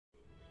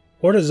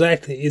What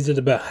exactly is it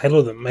about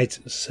Halo that makes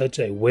it such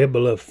a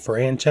well-beloved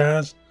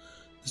franchise?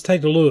 Let's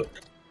take a look.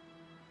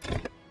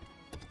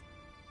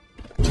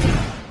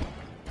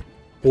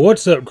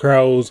 What's up,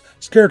 Crows?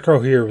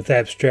 Scarecrow here with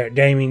Abstract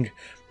Gaming,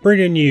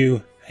 bringing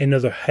you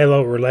another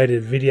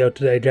Halo-related video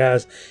today,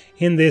 guys.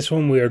 In this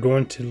one, we are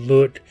going to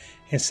look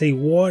and see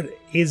what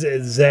is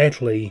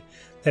exactly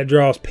that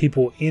draws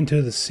people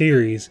into the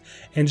series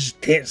and just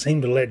can't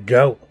seem to let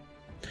go.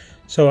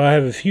 So I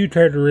have a few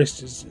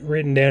characteristics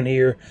written down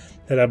here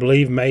that I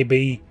believe may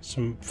be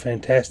some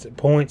fantastic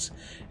points,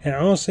 and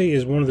honestly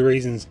is one of the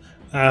reasons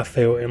I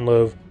fell in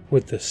love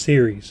with the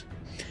series.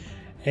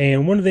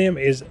 And one of them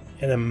is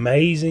an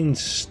amazing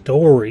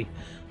story.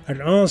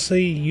 And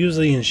honestly,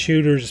 usually in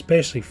shooters,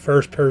 especially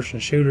first-person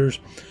shooters,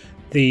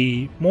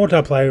 the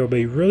multiplayer will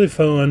be really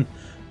fun,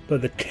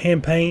 but the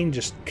campaign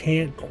just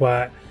can't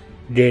quite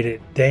get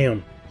it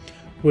down.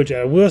 Which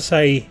I will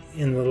say,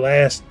 in the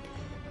last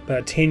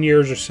about 10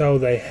 years or so,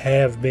 they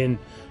have been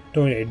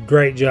doing a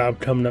great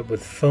job coming up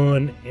with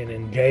fun and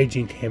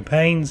engaging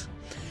campaigns.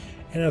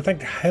 And I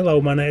think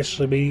Halo might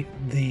actually be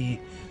the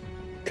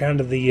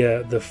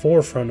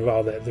forefront of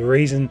all that. The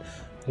reason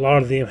a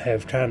lot of them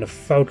have kind of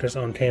focused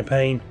on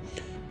campaign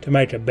to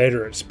make a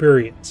better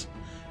experience.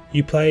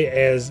 You play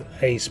as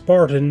a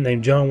Spartan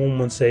named John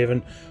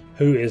 117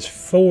 who is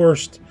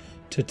forced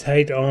to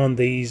take on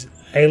these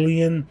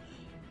alien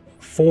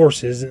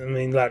forces. I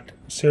mean, like,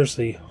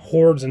 seriously,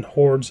 hordes and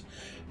hordes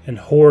and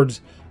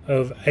hordes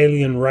of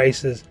alien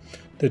races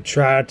to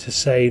try to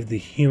save the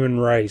human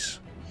race.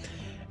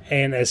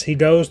 And as he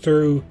goes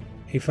through,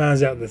 he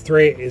finds out the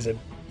threat is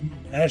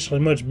actually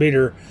much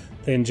bigger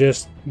than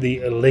just the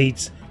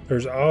elites.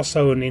 There's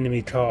also an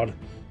enemy called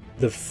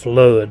the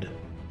Flood.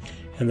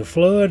 And the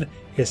Flood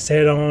is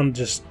set on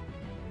just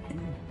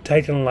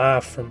taking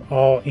life from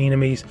all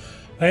enemies.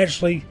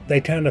 Actually, they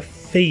kind of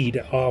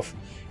feed off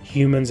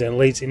humans and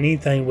elites and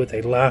anything with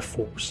a life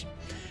force.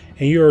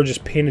 And you are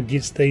just pinned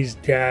against these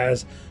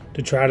guys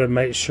to try to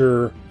make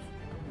sure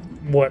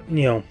what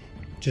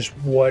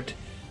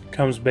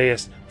comes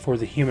best for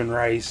the human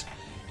race.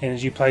 And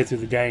as you play through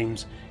the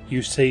games,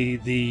 you see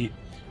the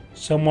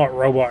somewhat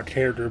robot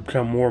character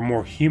become more and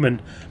more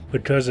human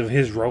because of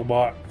his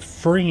robot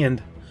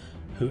friend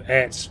who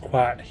acts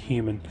quite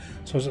human.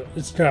 So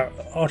it's got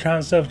all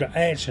kinds of stuff, it's got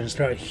action, it's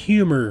got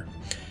humor.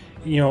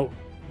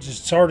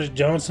 Just Sergeant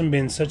Johnson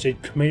being such a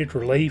comedic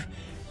relief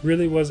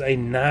really was a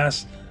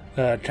nice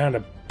kind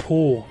of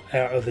pull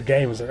out of the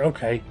game. It was like,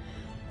 okay,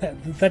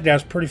 that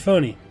guy's pretty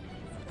funny.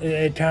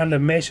 It kind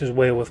of meshes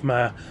well with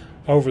my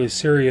overly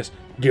serious,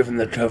 giving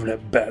the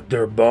Covenant back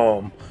their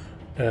bomb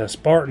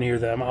Spartan here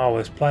that I'm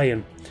always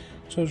playing.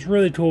 So it's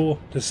really cool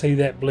to see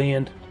that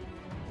blend.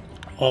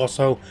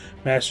 Also,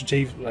 Master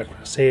Chief, like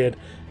I said,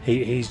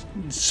 he's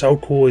so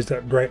cool. He's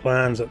got great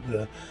lines at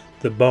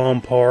the bomb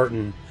part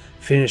and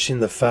finishing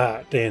the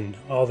fight and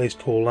all these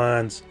cool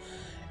lines.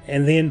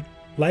 And then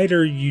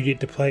later you get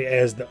to play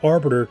as the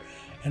Arbiter,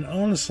 and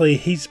honestly,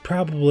 he's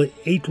probably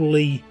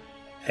equally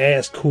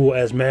as cool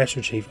as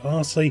Master Chief.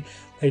 Honestly,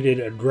 they did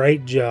a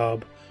great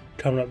job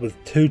coming up with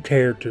two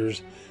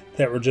characters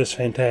that were just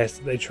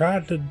fantastic. They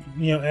tried to,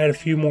 add a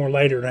few more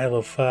later in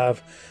Halo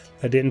 5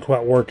 that didn't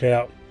quite work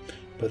out.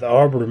 But the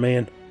Arbiter,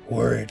 man,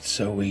 were it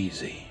so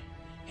easy.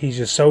 He's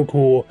just so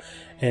cool,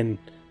 and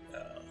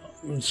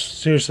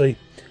seriously,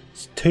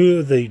 it's two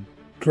of the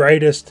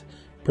greatest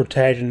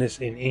protagonists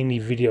in any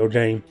video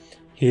game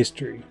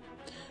history.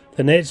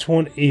 The next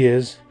one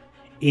is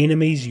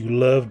enemies you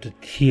love to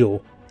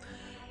kill.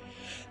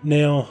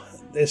 Now,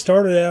 it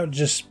started out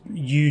just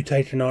you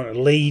taking on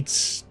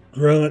elites,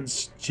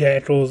 grunts,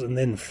 jackals, and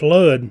then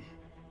Flood.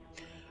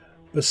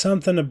 But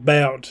something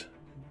about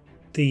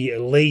the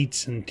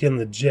elites and killing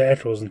the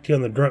jackals and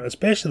killing the grunts,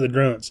 especially the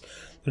grunts.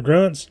 The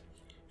grunts,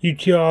 you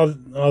kill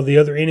all the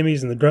other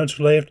enemies and the grunts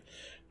are left,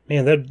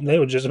 man, they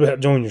would just about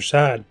join your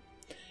side.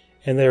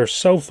 And they are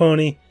so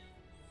funny,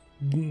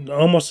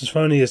 almost as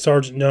funny as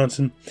Sergeant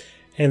Johnson.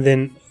 And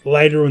then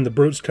later when the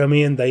brutes come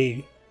in,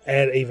 they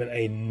add even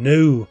a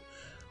new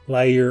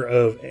layer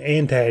of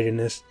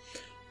antagonists.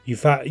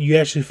 You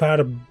actually fight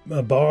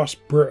a boss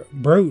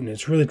brute, and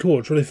it's really cool.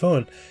 It's really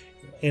fun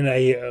in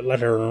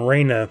like an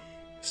arena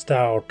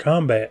style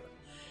combat,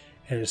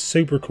 and it's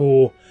super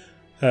cool.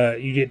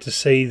 You get to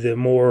see the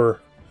more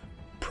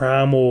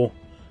primal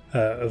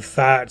of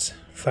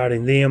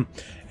fighting them,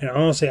 and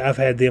honestly, I've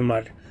had them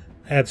like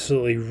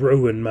absolutely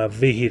ruin my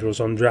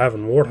vehicles on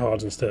driving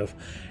Warthogs and stuff.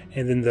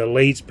 And then the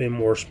elites been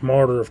more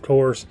smarter, of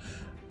course,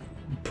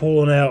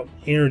 pulling out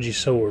energy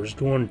swords,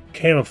 doing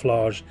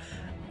camouflage.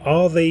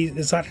 All these,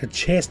 it's like a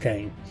chess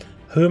game.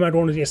 Who am I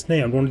going against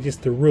now? I'm going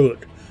against the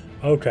Rook.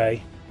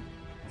 Okay,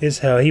 this is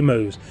how he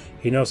moves.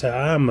 He knows how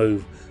I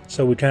move.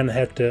 So we kind of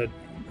have to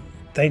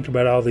think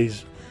about all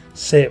these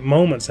set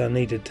moments I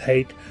need to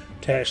take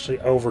to actually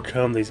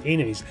overcome these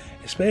enemies,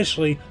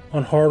 especially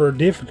on harder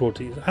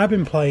difficulties. I've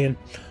been playing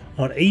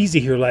on easy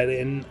here lately,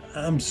 and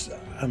I'm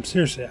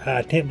seriously,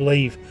 I can't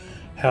believe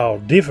how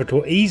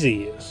difficult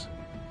easy is.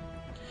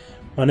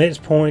 My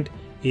next point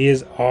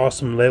is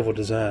awesome level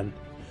design.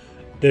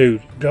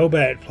 Dude, go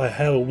back, play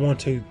Halo 1,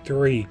 2,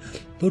 3.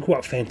 Look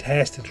what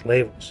fantastic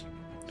levels.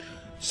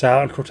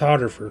 Silent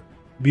Cartographer,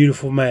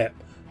 beautiful map.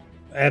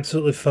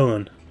 Absolutely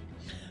fun.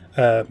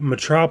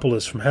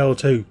 Metropolis from Halo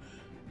 2,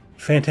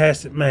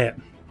 fantastic map.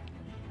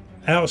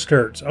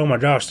 Outskirts, oh my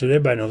gosh, dude,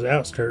 everybody knows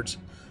Outskirts.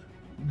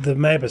 The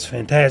map is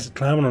fantastic,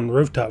 climbing on the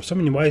rooftop, so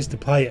many ways to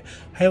play it.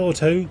 Halo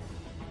 2,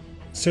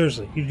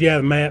 seriously, you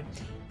got a map,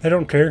 they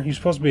don't care, you're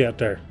supposed to be out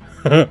there.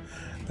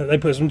 They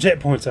put some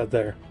checkpoints out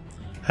there.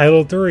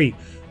 Halo 3,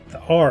 the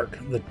Ark,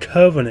 the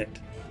Covenant,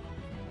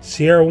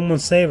 Sierra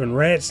 117,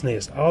 Rat's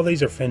Nest, all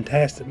these are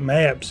fantastic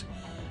maps.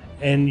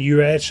 And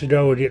you actually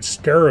go and get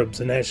scarabs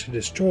and actually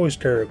destroy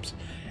scarabs.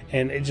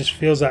 And it just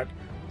feels like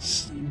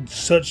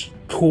such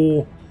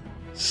cool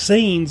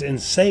scenes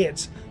and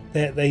sets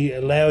that they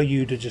allow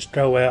you to just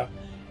go out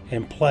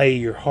and play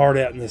your heart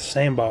out in this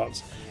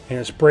sandbox and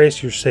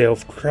express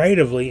yourself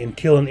creatively in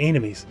killing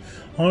enemies.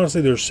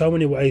 Honestly, there's so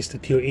many ways to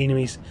kill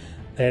enemies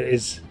that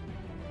it's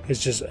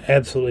just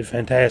absolutely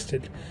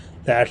fantastic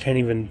that I can't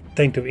even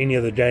think of any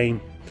other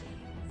game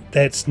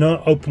that's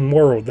not open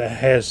world that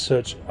has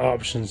such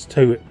options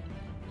to it.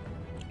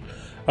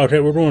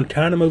 Okay, we're going to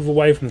kind of move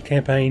away from the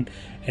campaign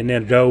and now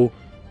go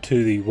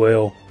to the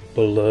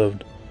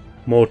well-beloved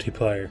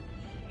multiplayer.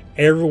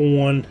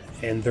 Everyone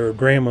and their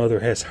grandmother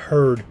has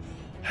heard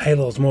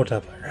Halo's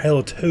multiplayer.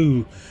 Halo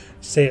 2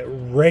 set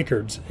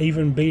records,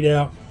 even beat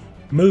out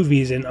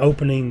movies in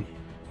opening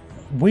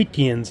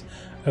weekends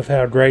of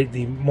how great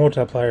the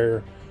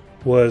multiplayer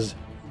was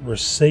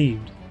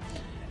received.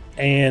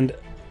 And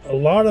a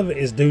lot of it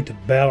is due to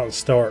balanced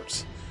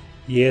starts.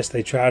 Yes,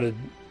 they try to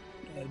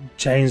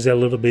change that a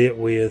little bit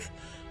with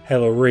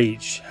Halo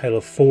Reach,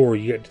 Halo 4.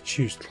 You get to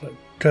choose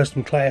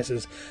custom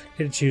classes,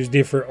 you get to choose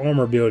different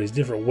armor abilities,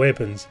 different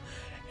weapons,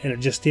 and it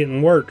just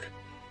didn't work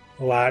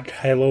like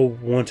Halo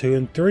 1, 2,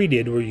 and 3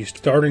 did, where you're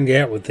starting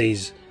out with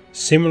these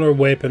similar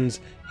weapons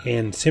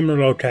in similar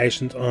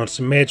locations on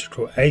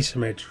symmetrical,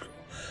 asymmetrical,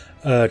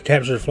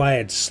 capture the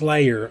flag,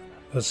 Slayer,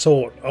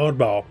 Assault,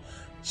 Oddball,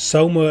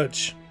 so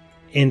much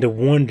into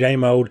one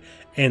game mode.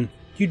 And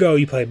you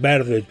play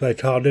Battlefield, you play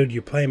Call of Duty,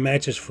 you're playing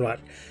matches for like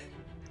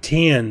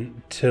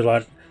 10 to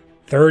like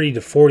 30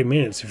 to 40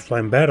 minutes if you're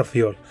playing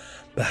Battlefield.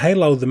 But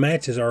Halo, the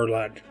matches are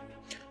like,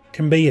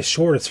 can be as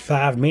short as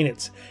 5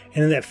 minutes.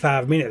 And in that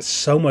 5 minutes,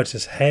 so much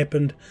has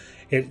happened.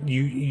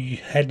 You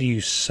had to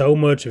use so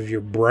much of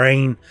your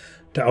brain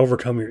to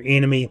overcome your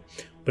enemy,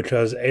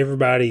 because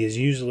everybody is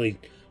usually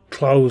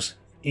close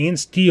in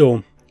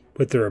skill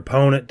with their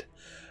opponent.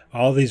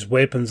 All these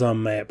weapons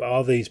on map,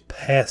 all these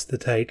paths to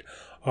take,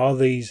 all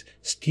these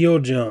skill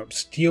jumps,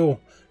 skill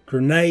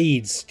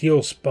grenades,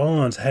 skill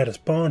spawns, how to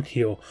spawn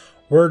kill,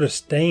 where to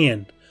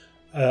stand,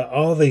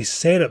 all these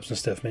setups and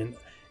stuff, man.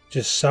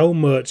 Just so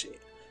much.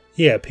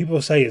 Yeah,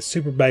 people say it's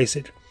super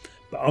basic,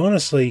 but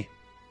honestly,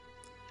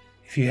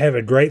 if you have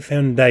a great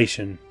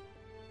foundation,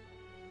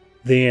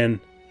 then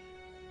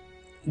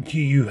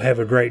you have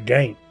a great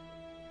game.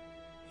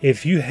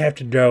 If you have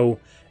to go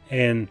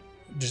and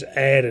just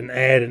add and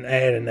add and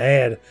add and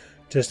add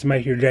just to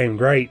make your game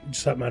great,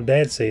 just like my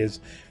dad says,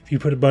 if you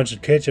put a bunch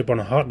of ketchup on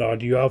a hot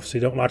dog, you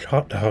obviously don't like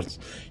hot dogs,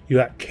 you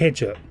like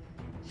ketchup.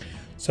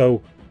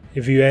 So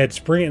if you add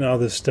Sprint and all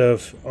this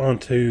stuff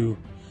onto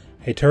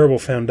a terrible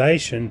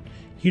foundation,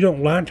 you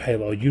don't like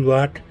Halo. You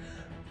like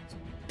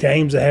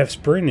games that have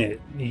Sprint in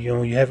it.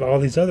 You have all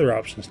these other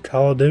options.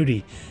 Call of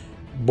Duty,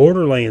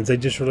 Borderlands. They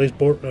just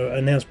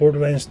announced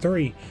Borderlands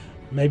 3.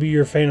 Maybe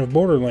you're a fan of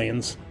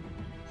Borderlands.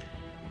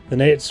 The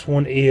next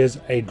one is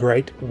a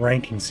great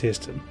ranking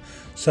system.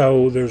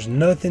 So there's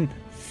nothing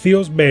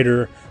feels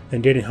better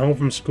than getting home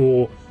from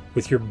school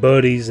with your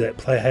buddies that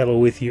play Halo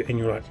with you, and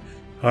you're like,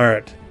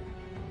 alright,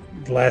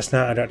 last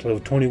night I got to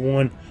level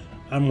 21.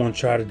 I'm going to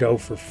try to go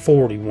for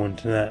 41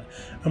 tonight.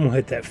 I'm going to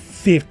hit that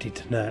 50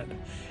 tonight.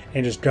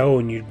 And just go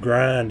and you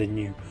grind and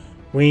you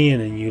win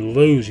and you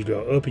lose. You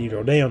go up and you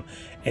go down.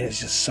 And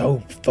it's just so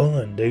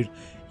fun, dude.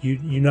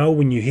 You know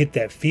when you hit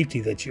that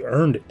 50 that you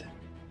earned it.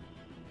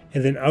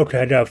 And then,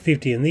 okay, I got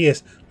 50 in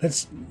this.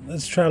 Let's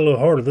try a little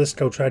harder. Let's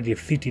go try to get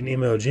 50 in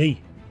MLG.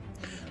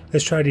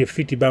 Let's try to get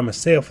 50 by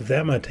myself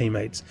without my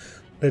teammates.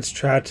 Let's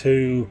try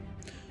to...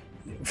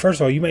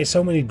 First of all, you make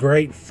so many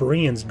great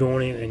friends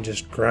going in and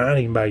just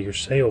grinding by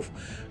yourself,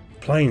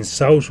 playing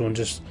social and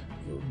just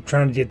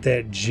trying to get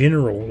that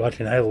general,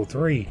 like in Halo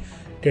 3,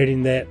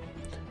 getting that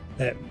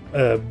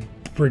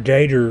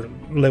Brigadier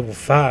level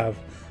 5,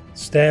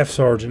 Staff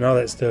Sergeant, all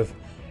that stuff.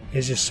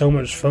 It's just so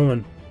much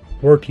fun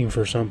working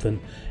for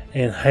something,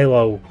 and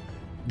Halo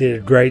did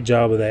a great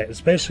job of that,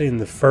 especially in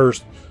the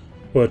first,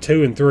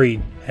 2 and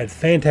 3 had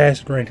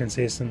fantastic ranking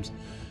systems,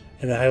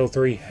 and the Halo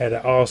 3 had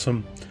an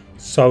awesome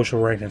social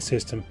ranking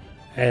system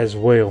as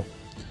well.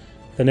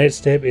 The next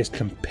step is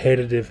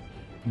competitive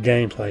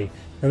gameplay.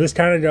 Now this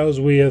kind of goes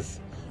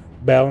with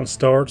balanced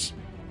starts,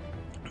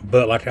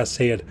 but like I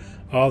said,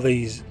 all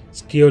these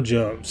skill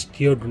jumps,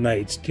 skill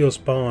grenades, skill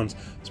spawns,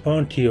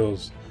 spawn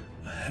kills,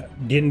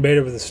 getting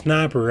better with a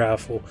sniper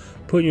rifle,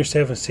 putting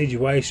yourself in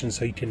situations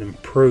so you can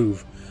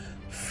improve,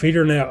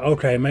 figuring out,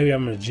 okay, maybe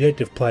I'm an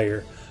objective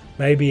player,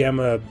 Maybe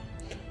I'm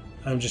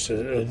just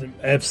an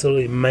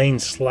absolutely main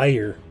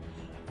slayer.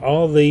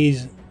 All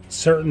these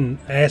certain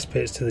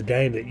aspects to the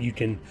game that you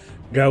can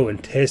go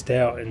and test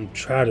out and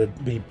try to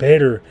be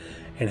better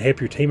and help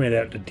your teammate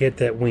out to get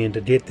that win,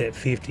 to get that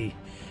 50.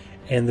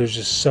 And there's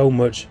just so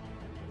much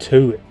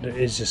to it.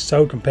 It's just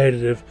so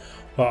competitive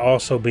while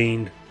also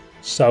being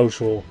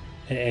social,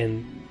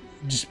 and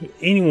just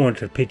anyone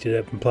could have picked it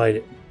up and played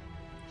it.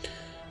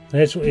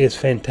 That's what is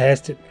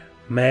fantastic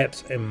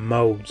maps and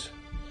modes.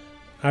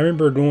 I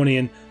remember going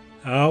in,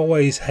 I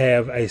always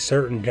have a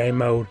certain game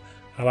mode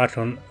I like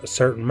on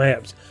certain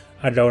maps.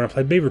 I go and I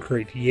play Beaver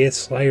Creek. Yes,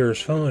 Slayer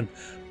is fun,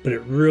 but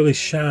it really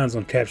shines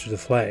on Capture the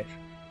Flag.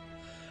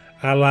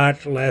 I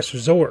like Last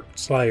Resort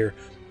Slayer,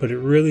 but it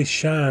really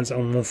shines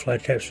on One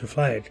Flag Capture the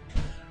Flag.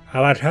 I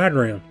like High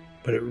Ground,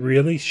 but it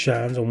really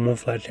shines on One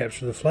Flag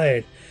Capture the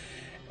Flag.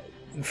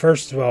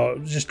 First of all,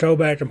 just go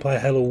back and play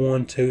Halo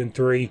 1, 2, and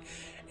 3,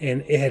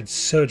 and it had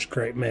such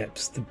great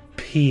maps. The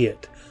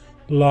Pit,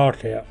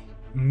 Lockout,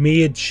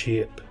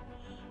 Midship,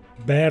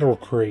 Battle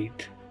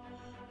Creek,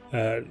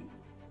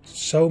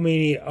 so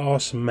many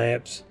awesome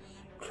maps.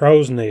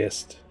 Crow's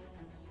Nest,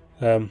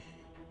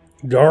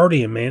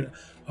 Guardian, man.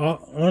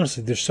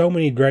 Honestly, there's so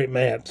many great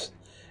maps,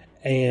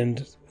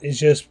 and it's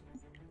just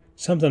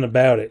something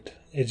about it.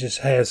 It just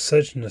has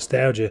such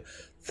nostalgia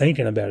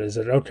thinking about it. Is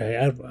that okay?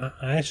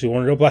 I actually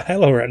want to go play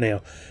Halo right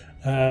now.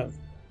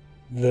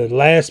 The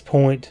last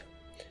point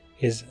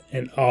is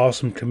an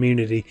awesome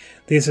community.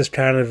 This is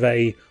kind of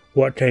a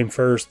what came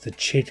first, the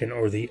chicken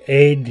or the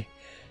egg.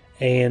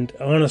 And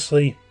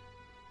honestly,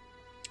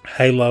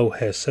 Halo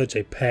has such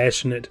a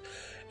passionate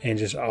and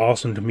just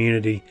awesome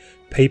community.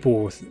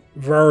 People with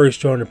very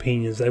strong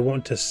opinions. They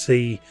want to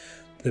see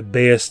the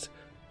best.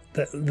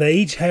 They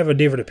each have a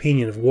different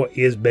opinion of what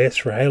is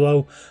best for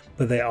Halo,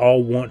 but they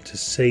all want to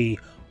see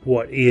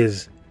what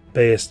is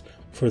best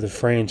for the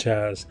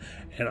franchise.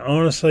 And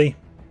honestly,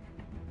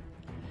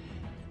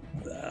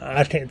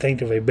 I can't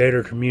think of a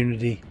better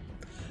community.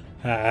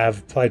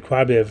 I've played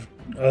quite a bit of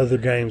other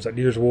games like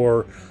Gears of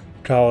War,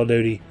 Call of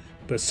Duty,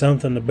 but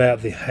something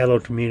about the Halo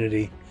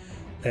community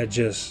that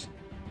just,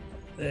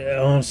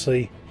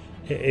 honestly,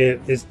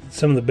 it's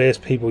some of the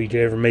best people you could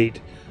ever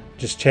meet.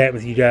 Just chatting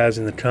with you guys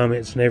in the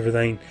comments and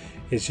everything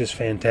is just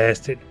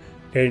fantastic.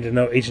 Getting to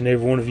know each and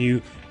every one of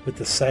you with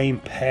the same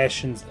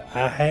passions that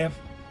I have.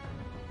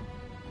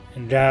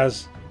 And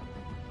guys,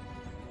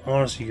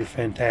 honestly, you're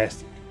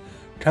fantastic.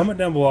 Comment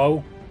down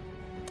below,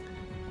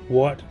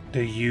 what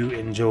do you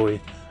enjoy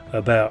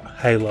about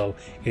Halo?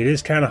 It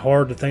is kind of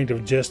hard to think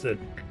of just a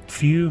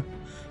few.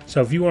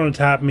 So if you want to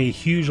type me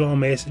huge long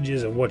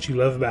messages of what you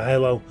love about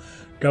Halo,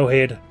 go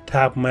ahead,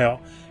 type them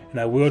out, and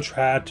I will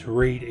try to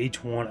read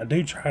each one. I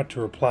do try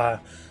to reply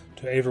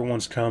to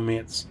everyone's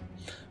comments.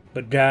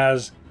 But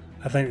guys,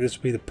 I think this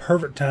would be the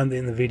perfect time to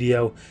end the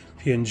video.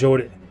 If you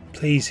enjoyed it,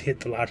 please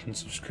hit the like and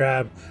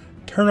subscribe.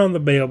 Turn on the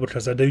bell,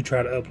 because I do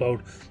try to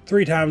upload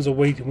 3 times a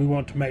week, and we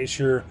want to make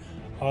sure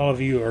all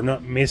of you are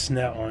not missing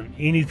out on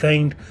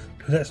anything,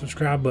 because that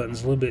subscribe button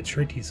is a little bit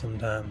tricky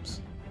sometimes.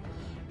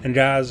 And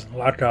guys,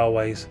 like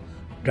always,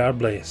 God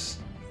bless,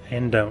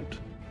 and don't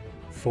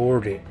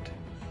forget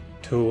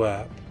to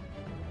up.